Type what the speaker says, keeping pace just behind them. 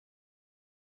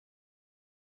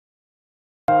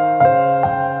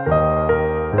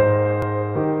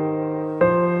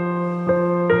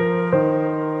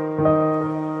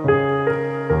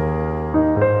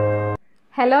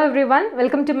Hello everyone,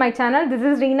 welcome to my channel. This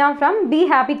is REENA from Be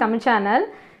Happy Tamil channel.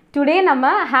 Today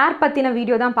நம்ம hair பத்தின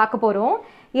video தான் பார்க்க போறோம்.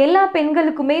 எல்லா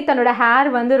பெண்களுக்குமே தன்னோட hair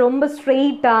வந்து ரொம்ப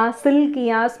ஸ்ட்ரெயிட்டா,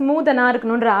 சில்கியா, ஸ்மூத்தனா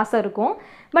இருக்கணும்ன்ற ஆசை இருக்கும்.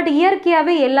 பட்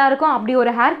இயற்கையாவே எல்லாருக்கும் அப்படி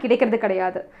ஒரு hair கிடைக்கிறது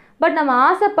கிடையாது. பட் நம்ம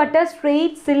ஆசைப்பட்ட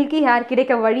ஸ்ட்ரெயிட் சில்கி hair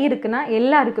கிடைக்க வழி இருக்குன்னா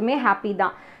எல்லாருக்குமே ஹாப்பி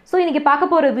தான். ஸோ இன்றைக்கி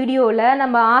பார்க்க போகிற வீடியோவில்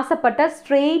நம்ம ஆசைப்பட்ட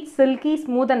ஸ்ட்ரெயிட் சில்கி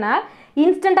ஸ்மூத்தன் ஹேர்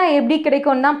இன்ஸ்டண்ட்டாக எப்படி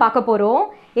கிடைக்கும்னு தான் பார்க்க போகிறோம்.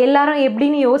 எல்லாரும்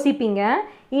எப்படின்னு யோசிப்பீங்க.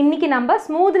 இன்றைக்கி நம்ம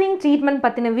ஸ்மூத்னிங் ட்ரீட்மெண்ட்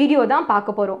பற்றின வீடியோ தான்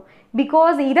பார்க்க போகிறோம்.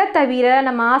 பிகாஸ் இதை தவிர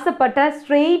நம்ம ஆசைப்பட்ட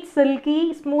ஸ்ட்ரெயிட் சில்கி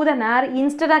ஸ்மூத்தன் ஹேர்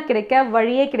இன்ஸ்டண்ட்டாக கிடைக்க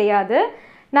வழியே கிடையாது.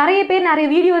 நிறைய பேர் நிறைய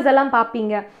வீடியோஸ் எல்லாம்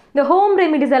பார்ப்பீங்க. இந்த ஹோம்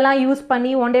ரெமிடிஸ் எல்லாம் யூஸ்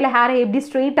பண்ணி ஒன் டேல ஹேரை எப்படி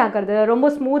ஸ்ட்ரெயிட் ஆக்குறது, ரொம்ப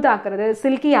ஸ்மூத் ஆக்குறது,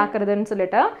 சில்கி ஆக்குறதுன்னு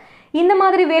சொல்லிட்டு இந்த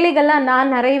மாதிரி வேலைகள்லாம்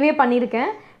நான் நிறையவே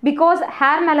பண்ணியிருக்கேன். பிகாஸ்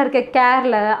ஹேர் மேலே இருக்க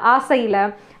கேரில், ஆசையில்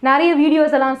நிறைய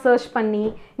வீடியோஸ் எல்லாம் சர்ச் பண்ணி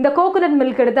இந்த கோகோனட்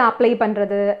மில்க் எடுத்து அப்ளை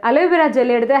பண்ணுறது, அலோவேரா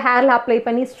ஜெல் எடுத்து ஹேரில் அப்ளை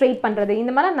பண்ணி ஸ்ட்ரெயிட் பண்ணுறது,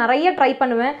 இந்த மாதிரிலாம் நிறைய ட்ரை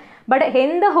பண்ணுவேன். பட்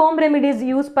எந்த ஹோம் ரெமிடிஸ்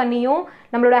யூஸ் பண்ணியும்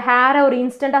நம்மளோட ஹேரை ஒரு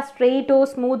இன்ஸ்டண்ட்டாக ஸ்ட்ரெயிட்டோ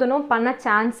ஸ்மூத்தனோ பண்ண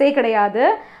சான்ஸே கிடையாது.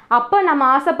 அப்போ நம்ம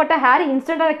ஆசைப்பட்ட ஹேர்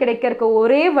இன்ஸ்டண்ட்டாக கிடைக்கிறதுக்கு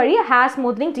ஒரே வழி ஹேர்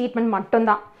ஸ்மூத்னிங் ட்ரீட்மெண்ட்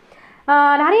மட்டும்தான்.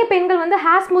 நிறைய பெண்கள் வந்து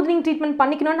ஹேர் ஸ்மூத்னிங் ட்ரீட்மெண்ட்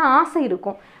பண்ணிக்கணும்னு ஆசை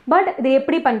இருக்கும். பட் இது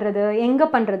எப்படி பண்ணுறது, எங்கே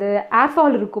பண்ணுறது, ஏர்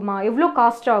ஃபால் இருக்குமா, எவ்வளோ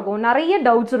காஸ்ட் ஆகும், நிறைய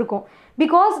டவுட்ஸ் இருக்கும்.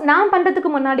 பிகாஸ் நான் பண்ணுறதுக்கு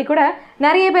முன்னாடி கூட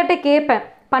நிறைய பேர்கிட்ட கேட்பேன்,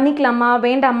 பண்ணிக்கலாமா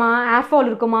வேண்டாமா, ஏர் ஃபால்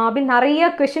இருக்குமா அப்படின்னு நிறைய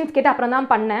கொஷின்ஸ் கேட்டு அப்புறம் தான்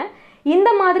பண்ணேன். இந்த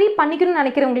மாதிரி பண்ணிக்கணும்னு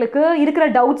நினைக்கிறவங்களுக்கு இருக்கிற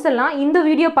டவுட்ஸ் எல்லாம் இந்த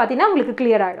வீடியோ பார்த்தீங்கன்னா உங்களுக்கு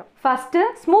கிளியர் ஆகிடும். ஃபஸ்ட்டு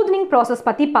ஸ்மூத்னிங் ப்ராசஸ்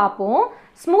பற்றி பார்ப்போம்.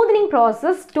 ஸ்மூத்னிங்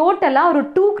ப்ராசஸ் டோட்டலாக ஒரு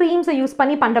 2 க்ரீம்ஸை யூஸ்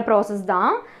பண்ணி பண்ணுற ப்ராசஸ்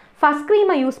தான். ஃபஸ்ட்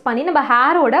க்ரீமை யூஸ் பண்ணி நம்ம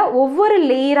ஹேரோட ஒவ்வொரு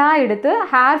லேயராக எடுத்து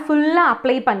ஹேர் ஃபுல்லாக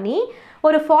அப்ளை பண்ணி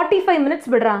ஒரு 45 மினிட்ஸ்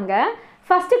விடுறாங்க.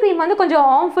 ஃபஸ்ட்டு க்ரீம் வந்து கொஞ்சம்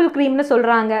ஆர்ம்ஃபுல் க்ரீம்னு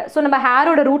சொல்கிறாங்க. ஸோ நம்ம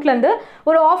ஹேரோட ரூட்லேருந்து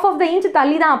ஒரு ½ இன்ச்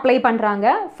தள்ளி தான் அப்ளை பண்ணுறாங்க.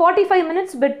 45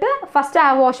 மினிட்ஸ் விட்டு ஃபஸ்ட்டு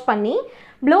ஹேர் வாஷ் பண்ணி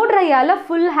ப்ளோ ட்ரையால்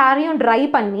ஃபுல் ஹேரையும் ட்ரை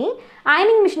பண்ணி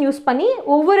அயனிங் மிஷின் யூஸ் பண்ணி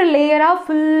ஒவ்வொரு லேயராக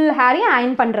ஃபுல் ஹேரையும்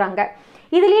அயன் பண்ணுறாங்க.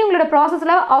 இதுலேயே உங்களோட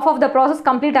ப்ராசஸில் ஆஃப் த ப்ராசஸ்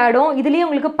கம்ப்ளீட் ஆகிடும். இதுலேயே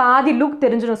உங்களுக்கு பாதி லுக்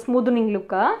தெரிஞ்சிடும், ஸ்மூத்னிங்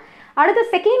லுக்கு. அடுத்து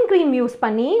செகண்ட் க்ரீம் யூஸ்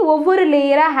பண்ணி ஒவ்வொரு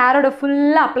லேயராக ஹேரோட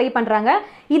ஃபுல்லாக அப்ளை பண்ணுறாங்க.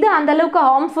 இது அந்தளவுக்கு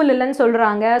ஹார்ம்ஃபுல் இல்லைன்னு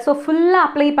சொல்கிறாங்க. ஸோ ஃபுல்லாக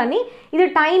அப்ளை பண்ணி இது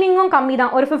டைமிங்கும் கம்மி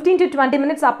தான். ஒரு 15 to 20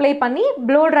 மினிட்ஸ் அப்ளை பண்ணி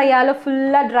ப்ளோ ட்ரையால்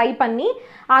ஃபுல்லாக ட்ரை பண்ணி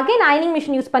அகைன் அயனிங்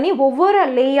மிஷின் யூஸ் பண்ணி ஒவ்வொரு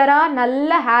லேயராக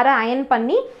நல்ல ஹேரை அயன்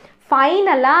பண்ணி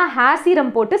ஃபைனலாக ஹேர்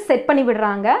சீரம் போட்டு செட் பண்ணி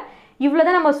விடுறாங்க. இவ்வளோ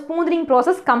தான் நம்ம ஸ்மூத்னிங்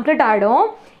ப்ராசஸ் கம்ப்ளீட் ஆகிடும்.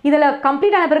 இதில்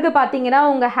கம்ப்ளீட் ஆன பிறகு பார்த்தீங்கன்னா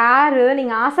உங்கள் ஹேரு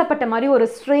நீங்கள் ஆசைப்பட்ட மாதிரி ஒரு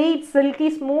ஸ்ட்ரெயிட் சில்கி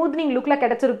ஸ்மூத்னிங் லுக்கில்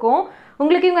கிடச்சிருக்கும்.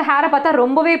 உங்களுக்கு உங்கள் ஹேரை பார்த்தா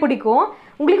ரொம்பவே பிடிக்கும்.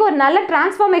 உங்களுக்கு ஒரு நல்ல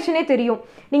டிரான்ஸ்ஃபார்மேஷனே தெரியும்.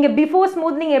 நீங்கள் பிஃபோர்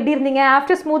ஸ்மூத்னிங் எப்படி இருந்தீங்க,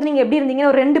 ஆஃப்டர் ஸ்மூத்னிங் எப்படி இருந்தீங்க,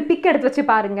 ஒரு 2 பிக் எடுத்து வச்சு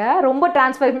பாருங்கள். ரொம்ப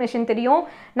டிரான்ஸ்ஃபார்மேஷன் தெரியும்.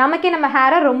 நமக்கே நம்ம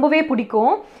ஹேரை ரொம்பவே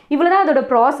பிடிக்கும். இவ்வளோ தான் அதோட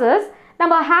ப்ராசஸ்.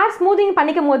 நம்ம ஹேர் ஸ்மூத்திங்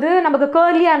பண்ணிக்கும் போது நமக்கு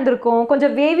கேர்லியாக இருந்திருக்கும்,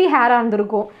 கொஞ்சம் வேவி ஹேராக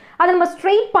இருந்திருக்கும். அதை நம்ம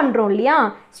ஸ்ட்ரெயிட் பண்ணுறோம் இல்லையா,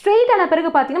 ஸ்ட்ரெயிட் ஆன பிறகு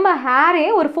பார்த்தீங்கன்னா நம்ம ஹேரே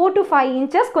ஒரு 4 to 5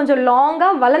 inches கொஞ்சம்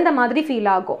லாங்காக வளர்ந்த மாதிரி ஃபீல்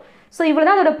ஆகும். ஸோ இவ்வளோ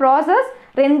தான் அதோட ப்ராசஸ்.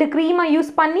 2 க்ரீமை யூஸ்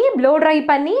பண்ணி ப்ளோ ட்ரை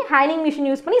பண்ணி ஹைனிங் மிஷின்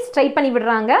யூஸ் பண்ணி ஸ்ட்ரைட் பண்ணி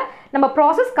விடுறாங்க. நம்ம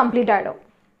ப்ராசஸ் கம்ப்ளீட் ஆகிடும்.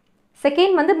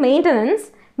 செகண்ட் வந்து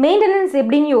மெயின்டெனன்ஸ்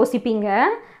எப்படின்னு யோசிப்பீங்க.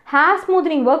 ஹேர்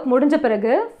ஸ்மூத்னிங் ஒர்க் முடிஞ்ச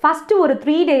பிறகு ஃபஸ்ட்டு ஒரு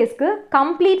 3 daysக்கு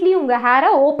கம்ப்ளீட்லி உங்கள்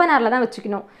ஹேரை ஓப்பன் ஏரில் தான்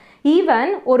வச்சுக்கணும்.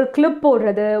 ஈவன் ஒரு கிளிப்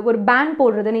போடுறது, ஒரு பேண்ட்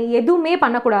போடுறது நீங்கள் எதுவுமே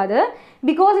பண்ணக்கூடாது.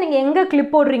 பிகாஸ் நீங்கள் எங்கே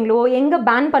கிளிப் போடுறீங்களோ, எங்கே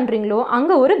பேண்ட் பண்ணுறீங்களோ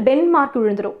அங்கே ஒரு பெண்ட் மார்க்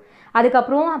விழுந்துடும்.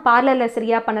 அதுக்கப்புறம் பார்லரில்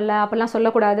சரியாக பண்ணலை அப்படிலாம்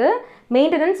சொல்லக்கூடாது.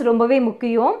 மெயின்டெனன்ஸ் ரொம்பவே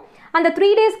முக்கியம். அந்த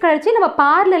 3 days கழிச்சு நம்ம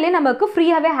பார்லர்லேயே நமக்கு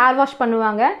ஃப்ரீயாகவே ஹேர் வாஷ்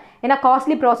பண்ணுவாங்க. ஏன்னா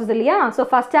காஸ்ட்லி ப்ராசஸ் இல்லையா. ஸோ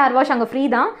ஃபஸ்ட்டு ஹேர் வாஷ் அங்கே ஃப்ரீ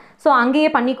தான். ஸோ அங்கேயே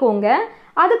பண்ணிக்கோங்க.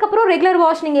 அதுக்கப்புறம் ரெகுலர்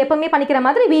வாஷ் நீங்கள் எப்போவுமே பண்ணிக்கிற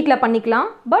மாதிரி வீட்டில் பண்ணிக்கலாம்.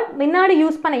 பட் முன்னாடி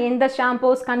யூஸ் பண்ண எந்த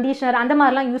ஷாம்பூஸ், கண்டிஷனர் அந்த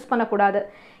மாதிரிலாம் யூஸ் பண்ணக்கூடாது.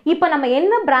 இப்போ நம்ம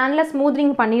என்ன பிராண்டில்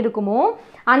ஸ்மூத்னிங் பண்ணியிருக்குமோ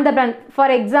அந்த brand,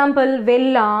 for example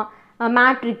வெல்லா,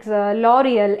 matrix,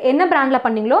 L'Oréal, என்ன பிராண்டில்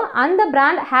பண்ணிங்களோ அந்த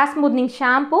brand hair smoothening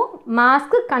shampoo,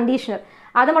 mask, conditioner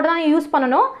அதை மட்டும் தான் யூஸ்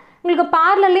பண்ணணும். உங்களுக்கு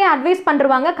பார்லர்லேயே அட்வைஸ்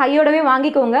பண்ணுறாங்க, கையோடவே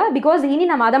வாங்கிக்கோங்க. பிகாஸ் இனி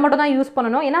நம்ம அதை மட்டும் தான் யூஸ்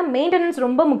பண்ணணும். ஏன்னா மெயின்டெனன்ஸ்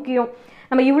ரொம்ப முக்கியம்.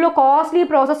 நம்ம இவ்வளோ காஸ்ட்லி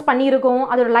ப்ராசஸ் பண்ணியிருக்கோம்,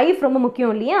 அதோட லைஃப் ரொம்ப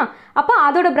முக்கியம் இல்லையா. அப்போ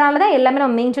அதோட பிராண்டில் தான் எல்லாமே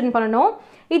நம்ம மெயின்டைன் பண்ணணும்.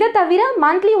 இதை தவிர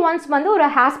மந்த்லி ஒன்ஸ் வந்து ஒரு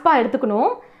ஹேர் ஸ்பா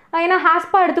எடுத்துக்கணும். ஏன்னா ஹேர்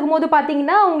ஸ்பா எடுத்துக்கும் போது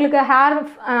பார்த்தீங்கன்னா உங்களுக்கு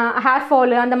ஹேர்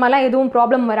ஃபால் அந்த மாதிரிலாம் எதுவும்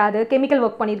ப்ராப்ளம் வராது. கெமிக்கல்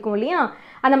ஒர்க் பண்ணியிருக்கோம் இல்லையா,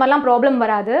 அந்த மாதிரிலாம் ப்ராப்ளம்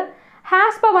வராது.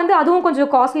 ஹேர் ஸ்பா வந்து அதுவும் கொஞ்சம்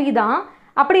காஸ்ட்லி தான்.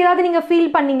 அப்படி ஏதாவது நீங்கள்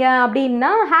ஃபீல் பண்ணீங்க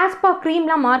அப்படின்னா ஹேர் ஸ்பா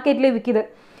க்ரீம்லாம் மார்க்கெட்லேயே விற்கிது.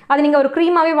 அது நீங்கள் ஒரு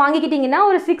க்ரீமாகவே வாங்கிக்கிட்டிங்கன்னா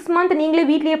ஒரு 6 months நீங்களே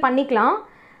வீட்லேயே பண்ணிக்கலாம்.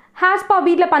 ஹேர் ஸ்பா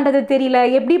வீட்டில் பண்ணுறது தெரியல,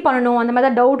 எப்படி பண்ணணும் அந்த மாதிரி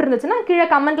தான் டவுட் இருந்துச்சுன்னா கீழே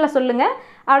கமெண்ட்டில் சொல்லுங்கள்.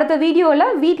 அடுத்த வீடியோவில்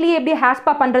வீட்லேயே எப்படி ஹேர்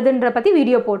ஸ்பா பண்ணுறதுன்ற பற்றி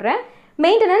வீடியோ போடுறேன்.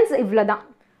 மெயின்டெனன்ஸ் இவ்வளோ தான்.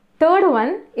 தேர்ட்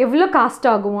ஒன், எவ்வளோ காஸ்ட்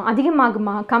ஆகும்,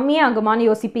 அதிகமாகுமா கம்மியாகுமான்னு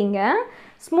யோசிப்பீங்க.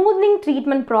 ஸ்மூத்னிங்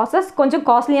ட்ரீட்மெண்ட் ப்ராசஸ் கொஞ்சம்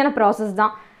காஸ்ட்லியான ப்ராசஸ்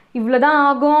தான். இவ்வளோதான்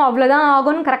ஆகும் அவ்வளோதான்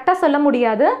ஆகும்னு கரெக்டாக சொல்ல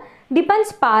முடியாது.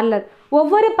 Depends parlour.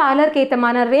 ஒவ்வொரு பார்லருக்கு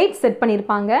ஏற்றமான ரேட் செட்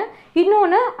பண்ணியிருப்பாங்க.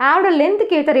 இன்னொன்று ஹேரோட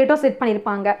லென்த்துக்கு ஏற்ற ரேட்டும் செட்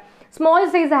பண்ணியிருப்பாங்க. ஸ்மால்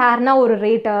சைஸ் ஹேர்னா ஒரு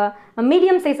ரேட்டு,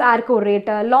 மீடியம் சைஸ் ஹேருக்கு ஒரு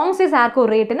ரேட்டு, லாங் சைஸ் ஹேருக்கு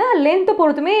ஒரு ரேட்டுன்னு லென்த்து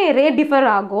பொறுத்துமே ரேட் டிஃபர்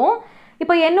ஆகும்.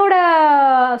 இப்போ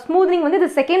என்னோடய ஸ்மூத்னிங் வந்து இது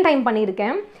செகண்ட் டைம்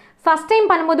பண்ணியிருக்கேன். ஃபஸ்ட் டைம்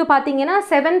பண்ணும்போது பார்த்தீங்கன்னா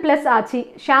 7+ ஆச்சு,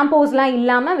 ஷாம்பூஸ்லாம்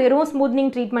இல்லாமல் வெறும்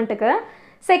ஸ்மூத்னிங் ட்ரீட்மெண்ட்டுக்கு.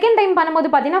 செகண்ட் டைம் பண்ணும்போது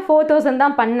பார்த்தீங்கன்னா 4000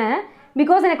 தான் பண்ணேன்.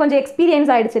 பிகாஸ் எனக்கு கொஞ்சம்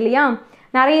எக்ஸ்பீரியன்ஸ் ஆகிடுச்சு இல்லையா.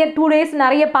 நிறைய 2 days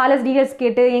நிறைய பார்லர்ஸ் டீட்டெயில்ஸ்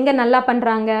கேட்டு எங்கே நல்லா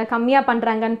பண்ணுறாங்க கம்மியாக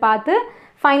பண்ணுறாங்கன்னு பார்த்து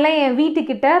ஃபைனலாக என்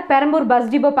வீட்டுக்கிட்ட பெரம்பூர் பஸ்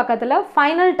டிப்போ பக்கத்தில்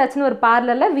ஃபைனல் டச்னு ஒரு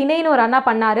பார்லரில் வினய்னு ஒரு அண்ணா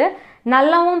பண்ணார்.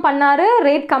 நல்லாவும் பண்ணார்,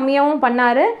 ரேட் கம்மியாகவும்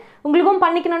பண்ணார். உங்களுக்கும்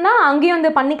பண்ணிக்கணுன்னா அங்கேயும்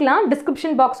வந்து பண்ணிக்கலாம்.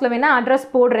 டிஸ்கிரிப்ஷன் பாக்ஸில் வேணால் அட்ரஸ்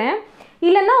போடுறேன்.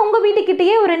 இல்லைன்னா உங்கள்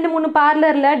வீட்டுக்கிட்டேயே ஒரு 2-3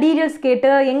 பார்லரில் டீட்டெயில்ஸ்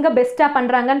கேட்டு எங்கே பெஸ்ட்டாக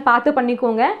பண்ணுறாங்கன்னு பார்த்து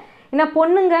பண்ணிக்கோங்க. ஏன்னா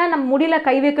பொண்ணுங்க நம்ம முடியல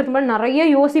கை வைக்கிறதுக்கு முன்னாடி நிறைய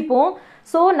யோசிப்போம்.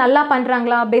 ஸோ நல்லா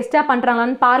பண்ணுறாங்களா பெஸ்ட்டாக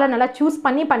பண்ணுறாங்களான்னு பார்லர் நல்லா சூஸ்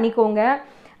பண்ணி பண்ணிக்கோங்க.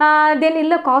 தென்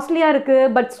இல்லை காஸ்ட்லியாக இருக்குது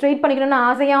பட் ஸ்ட்ரெயிட் பண்ணிக்கணும்னு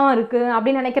ஆசையாகவும் இருக்குது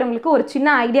அப்படின்னு நினைக்கிறவங்களுக்கு ஒரு சின்ன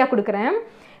ஐடியா கொடுக்குறேன்.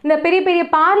 இந்த பெரிய பெரிய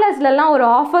பார்லர்ஸ்லலாம் ஒரு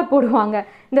ஆஃபர் போடுவாங்க.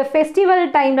 இந்த ஃபெஸ்டிவல்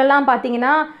டைம்லலாம்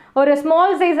பார்த்தீங்கன்னா ஒரு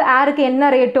ஸ்மால் சைஸ் ஹேருக்கு என்ன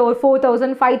ரேட்டோ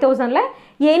 4000 5000ல்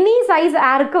எனி சைஸ்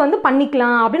ஹேருக்கு வந்து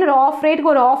பண்ணிக்கலாம் அப்படின்னு ஒரு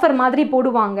ரேட்டுக்கு ஒரு ஆஃபர் மாதிரி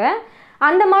போடுவாங்க.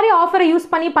 அந்த மாதிரி ஆஃபரை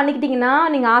யூஸ் பண்ணி பண்ணிக்கிட்டிங்கன்னா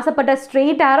நீங்கள் ஆசைப்பட்ட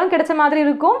ஸ்ட்ரெயிட் ஹேரும் கிடைச்ச மாதிரி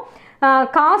இருக்கும்,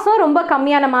 காசும் ரொம்ப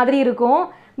கம்மியான மாதிரி இருக்கும்.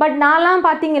 பட் நான்லாம்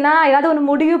பார்த்தீங்கன்னா ஏதாவது ஒன்று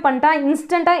முடிவு பண்ணிட்டா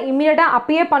இன்ஸ்டண்ட்டாக இம்மீடியட்டாக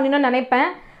அப்பயே பண்ணணும்னு நினைப்பேன்.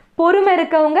 பொறுமை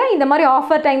இருக்கவங்க இந்த மாதிரி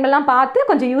ஆஃபர் டைம்லலாம் பார்த்து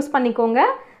கொஞ்சம் யூஸ் பண்ணிக்கோங்க.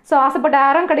 ஸோ ஆசைப்பட்ட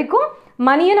ஹேரும் கிடைக்கும்,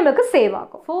 மணியும் நம்மளுக்கு சேவ்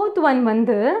ஆகும். 4th ஒன்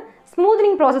வந்து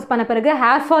ஸ்மூத்னிங் ப்ராசஸ் பண்ண பிறகு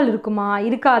ஹேர் ஃபால் இருக்குமா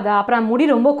இருக்காதா, அப்புறம் முடி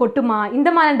ரொம்ப கொட்டுமா, இந்த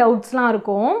மாதிரி டவுட்ஸ்லாம்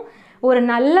இருக்கும். ஒரு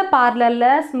நல்ல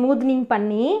பார்லரில் ஸ்மூத்னிங்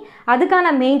பண்ணி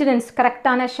அதுக்கான மெயின்டெனன்ஸ்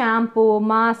கரெக்டான ஷாம்பூ,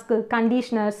 மாஸ்க்கு,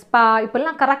 கண்டிஷ்னர், ஸ்பா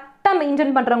இப்போல்லாம் கரெக்டாக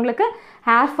மெயின்டைன் பண்ணுறவங்களுக்கு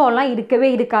ஹேர் ஃபால்லாம் இருக்கவே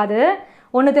இருக்காது.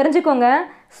 ஒன்று தெரிஞ்சுக்கோங்க,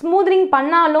 ஸ்மூத்னிங்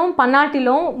பண்ணாலும்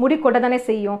பண்ணாட்டிலும் முடி கொட்ட தானே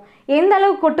செய்யும். எந்த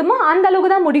அளவுக்கு கொட்டுமோ அந்த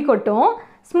அளவுக்கு தான் முடி கொட்டும்.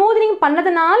 ஸ்மூத்னிங்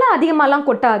பண்ணதுனால அதிகமாகலாம்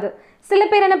கொட்டாது. சில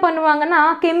பேர் என்ன பண்ணுவாங்கன்னா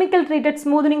கெமிக்கல் ட்ரீட்டட்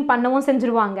ஸ்மூத்னிங் பண்ணவும்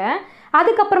செஞ்சுருவாங்க.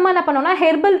 அதுக்கப்புறமா என்ன பண்ணுவோம்னா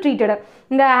ஹெர்பல் ட்ரீட்டட்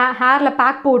இந்த ஹேரில்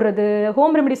பேக் போடுறது,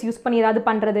 ஹோம் ரெமிடிஸ் யூஸ் பண்ணி ஏதாவது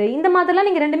பண்ணுறது, இந்த மாதிரிலாம்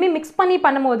நீங்கள் ரெண்டுமே மிக்ஸ் பண்ணி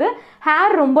பண்ணும்போது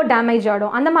ஹேர் ரொம்ப டேமேஜ்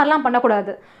ஆகிடும். அந்த மாதிரிலாம்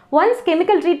பண்ணக்கூடாது. ஒன்ஸ்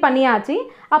கெமிக்கல் ட்ரீட் பண்ணியாச்சு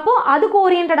அப்போது அதுக்கு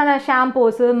ஓரியன்டான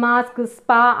ஷாம்பூஸு, மாஸ்க்கு,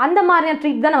 ஸ்பா அந்த மாதிரியான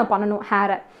ட்ரீட் தான் நம்ம பண்ணணும்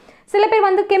ஹேரை. சில பேர்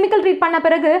வந்து கெமிக்கல் ட்ரீட் பண்ண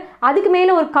பிறகு அதுக்கு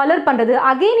மேலே ஒரு கலர் பண்ணுறது,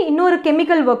 அகெயின் இன்னொரு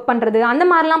கெமிக்கல் ஒர்க் பண்ணுறது, அந்த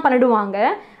மாதிரிலாம் பண்ணிடுவாங்க.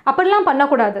 அப்படிலாம்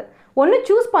பண்ணக்கூடாது. ஒன்று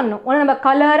சூஸ் பண்ணணும். ஒன்று நம்ம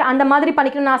கலர் அந்த மாதிரி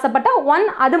பண்ணிக்கணும்னு ஆசைப்பட்டால்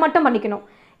அது மட்டும் பண்ணிக்கணும்.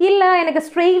 இல்லை எனக்கு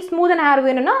ஸ்ட்ரெயிட் ஸ்மூத் ஹேர்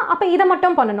வேணும்னா அப்போ இதை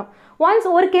மட்டும் பண்ணணும். ஒன்ஸ்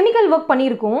ஒரு கெமிக்கல் ஒர்க்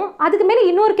பண்ணியிருக்கோம் அதுக்கு மேலே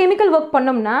இன்னொரு கெமிக்கல் ஒர்க்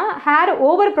பண்ணோம்னா ஹேர்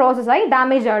ஓவர் ப்ராசஸ் ஆகி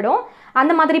டேமேஜ் ஆகிடும்.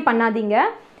 அந்த மாதிரி பண்ணாதீங்க.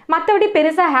 மற்றபடி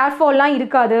பெருசாக ஹேர் ஃபால்லாம்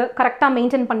இருக்காது கரெக்டாக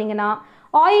மெயின்டைன் பண்ணிங்கன்னா.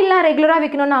 ஆயிலெலாம் ரெகுலராக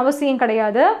வைக்கணும்னு அவசியம்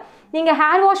கிடையாது. நீங்கள்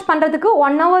ஹேர் வாஷ் பண்ணுறதுக்கு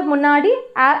 1 hour முன்னாடி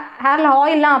ஹேரில்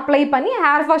ஆயிலெலாம் அப்ளை பண்ணி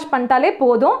ஹேர் வாஷ் பண்ணிட்டாலே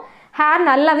போதும். ஹேர்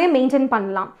நல்லாவே மெயின்டைன்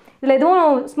பண்ணலாம். இதில்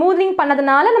எதுவும் ஸ்மூத்னிங்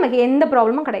பண்ணதுனால நமக்கு எந்த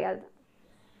ப்ராப்ளமும் கிடையாது.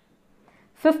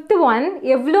 5th ஒன்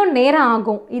எவ்வளோ நேரம்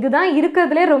ஆகும், இதுதான்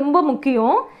இருக்கிறதுலே ரொம்ப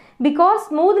முக்கியம். பிகாஸ்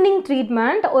ஸ்மூத்னிங்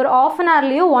ட்ரீட்மெண்ட் ஒரு 1/2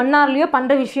 hourலையோ 1 hourலையோ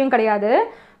பண்ணுற விஷயம் கிடையாது.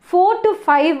 4 to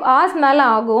 5 hours மேலே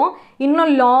ஆகும்.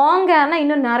 இன்னும் லாங் ஹேர்னா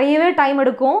இன்னும் நிறையவே டைம்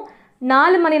எடுக்கும்.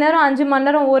 4 மணி நேரம் 5 மணி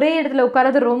நேரம் ஒரே இடத்துல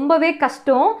உட்காரது ரொம்பவே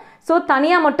கஷ்டம். ஸோ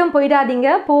தனியாக மட்டும் போயிடாதீங்க.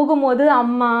 போகும்போது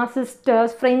அம்மா,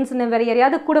 சிஸ்டர்ஸ், ஃப்ரெண்ட்ஸ்னு வேறு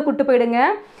யாரையாவது கூட கூப்பிட்டு போயிடுங்க.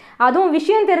 அதுவும்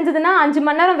விஷயம் தெரிஞ்சதுன்னா 5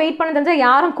 மணி நேரம் வெயிட் பண்ண தெரிஞ்சால்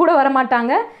யாரும் கூட வர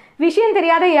மாட்டாங்க. விஷயம்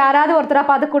தெரியாத யாராவது ஒருத்தராக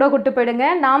பார்த்து கூட கூப்பிட்டு போயிடுங்க.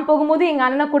 நான் போகும்போது எங்கள்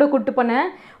அண்ணனை கூட கூப்பிட்டு போனேன்.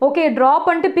 ஓகே ட்ராப்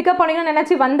பண்ணிட்டு பிக்கப் பண்ணிக்கணும்னு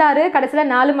நினச்சி வந்தார்.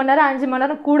 கடைசியில் 4 மணி நேரம் 5 மணி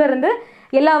நேரம் கூட இருந்து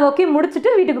எல்லா ஒர்க்கையும்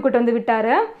முடிச்சுட்டு வீட்டுக்கு கூப்பிட்டு வந்து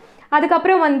விட்டார்.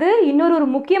 அதுக்கப்புறம் வந்து இன்னொரு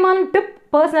முக்கியமான டிப்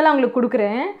பர்சனலாக உங்களுக்கு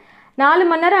கொடுக்குறேன். 4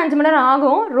 மணி நேரம் 5 மணி நேரம்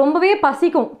ஆகும், ரொம்பவே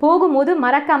பசிக்கும். போகும்போது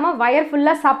மறக்காமல் வயர்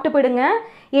ஃபுல்லாக சாப்பிட்டு போயிடுங்க.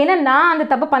 ஏன்னா நான் அந்த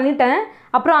தப்பை பண்ணிட்டேன்.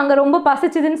 அப்புறம் அங்கே ரொம்ப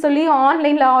பசிச்சுதுன்னு சொல்லி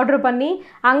ஆன்லைனில் ஆர்டர் பண்ணி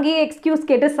அங்கேயே எக்ஸ்கியூஸ்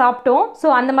கேட்டு சாப்பிட்டோம். ஸோ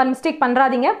அந்த மாதிரி மிஸ்டேக்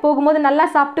பண்ணுறாதீங்க. போகும்போது நல்லா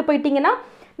சாப்பிட்டு போயிட்டீங்கன்னா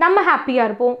நம்ம ஹாப்பியாக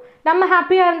இருப்போம். நம்ம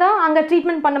ஹாப்பியாக இருந்தால் அங்கே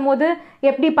ட்ரீட்மெண்ட் பண்ணும்போது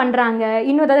எப்படி பண்ணுறாங்க,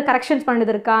 இன்னும் ஏதாவது கரெக்ஷன்ஸ்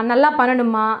பண்ணுறது இருக்கா, நல்லா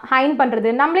பண்ணணுமா, ஹைன்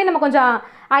பண்ணுறது, நம்ம கொஞ்சம்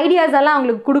ஐடியாஸ் எல்லாம்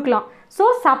அவங்களுக்கு கொடுக்கலாம். ஸோ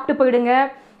சாப்பிட்டு போயிடுங்க.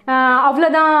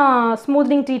 அவ்வளோதான்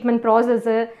ஸ்மூத்னிங் ட்ரீட்மெண்ட்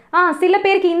ப்ராசஸ்ஸு. சில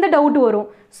பேருக்கு இந்த டவுட் வரும்,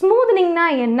 ஸ்மூத்னிங்னா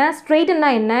என்ன, ஸ்ட்ரெயிட்டன்னா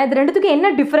என்ன, இது ரெண்டுத்துக்கும் என்ன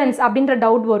டிஃப்ரென்ஸ் அப்படின்ற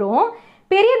டவுட் வரும்.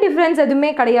 பெரிய டிஃப்ரென்ஸ்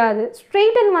எதுவுமே கிடையாது.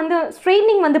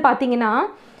 ஸ்ட்ரெயிட்னிங் வந்து பார்த்தீங்கன்னா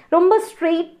ரொம்ப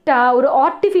ஸ்ட்ரெயிட்டாக ஒரு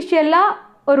ஆர்டிஃபிஷியலாக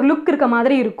ஒரு லுக் இருக்க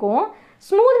மாதிரி இருக்கும்.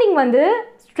 ஸ்மூத்னிங் வந்து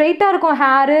ஸ்ட்ரெயிட்டாக இருக்கும்,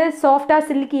 ஹேரு சாஃப்டாக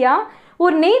சில்கியாக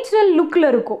ஒரு நேச்சுரல்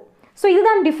லுக்கில் இருக்கும். ஸோ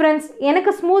இதுதான் டிஃப்ரென்ஸ்.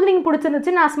 எனக்கு ஸ்மூத்னிங்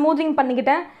பிடிச்சிருந்துச்சு, நான் ஸ்மூத்னிங்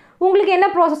பண்ணிக்கிட்டேன். உங்களுக்கு என்ன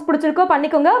ப்ராசஸ் பிடிச்சிருக்கோ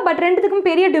பண்ணிக்கோங்க. பட் ரெண்டுத்துக்கும்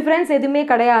பெரிய டிஃப்ரென்ஸ் எதுவுமே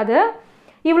கிடையாது.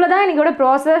 இவ்வளோ தான் எனக்கோட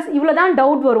ப்ராசஸ். இவ்வளோ தான்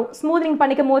டவுட் வரும். ஸ்மூத்னிங்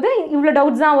பண்ணிக்கும் போது இவ்வளோ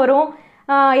டவுட்ஸ் தான் வரும்.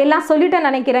 எல்லாம் சொல்லிட்டேன்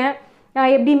நினைக்கிறேன்.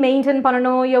 எப்படி மெயின்டைன்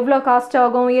பண்ணணும், எவ்வளோ காஸ்ட்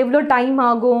ஆகும், எவ்வளோ டைம்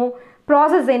ஆகும்,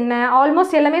 ப்ராசஸ் என்ன,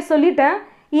 ஆல்மோஸ்ட் எல்லாமே சொல்லிட்டேன்.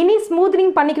 இனி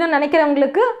ஸ்மூத்னிங் பண்ணிக்கணும்னு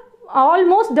நினைக்கிறவங்களுக்கு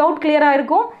ஆல்மோஸ்ட் டவுட் கிளியராக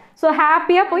இருக்கும். ஸோ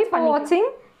ஹாப்பியாக போய் வாட்சிங்.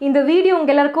 இந்த வீடியோ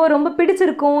உங்கள் எல்லாருக்கும் ரொம்ப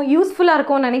பிடிச்சிருக்கும், யூஸ்ஃபுல்லாக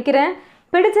இருக்கும்னு நினைக்கிறேன்.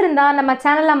 பிடிச்சிருந்தா நம்ம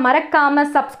சேனலை மறக்காமல்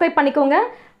சப்ஸ்கிரைப் பண்ணிக்கோங்க.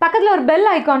 பக்கத்தில் ஒரு பெல்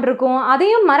ஐக்கான் இருக்கும்,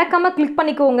 அதையும் மறக்காமல் கிளிக்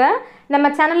பண்ணிக்கோங்க. நம்ம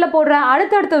சேனலில் போடுற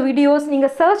அடுத்தடுத்த வீடியோஸ்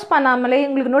நீங்கள் சர்ச் பண்ணாமலே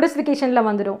உங்களுக்கு நோட்டிஃபிகேஷனில்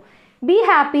வந்துடும். Be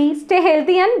happy, stay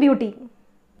healthy and beauty.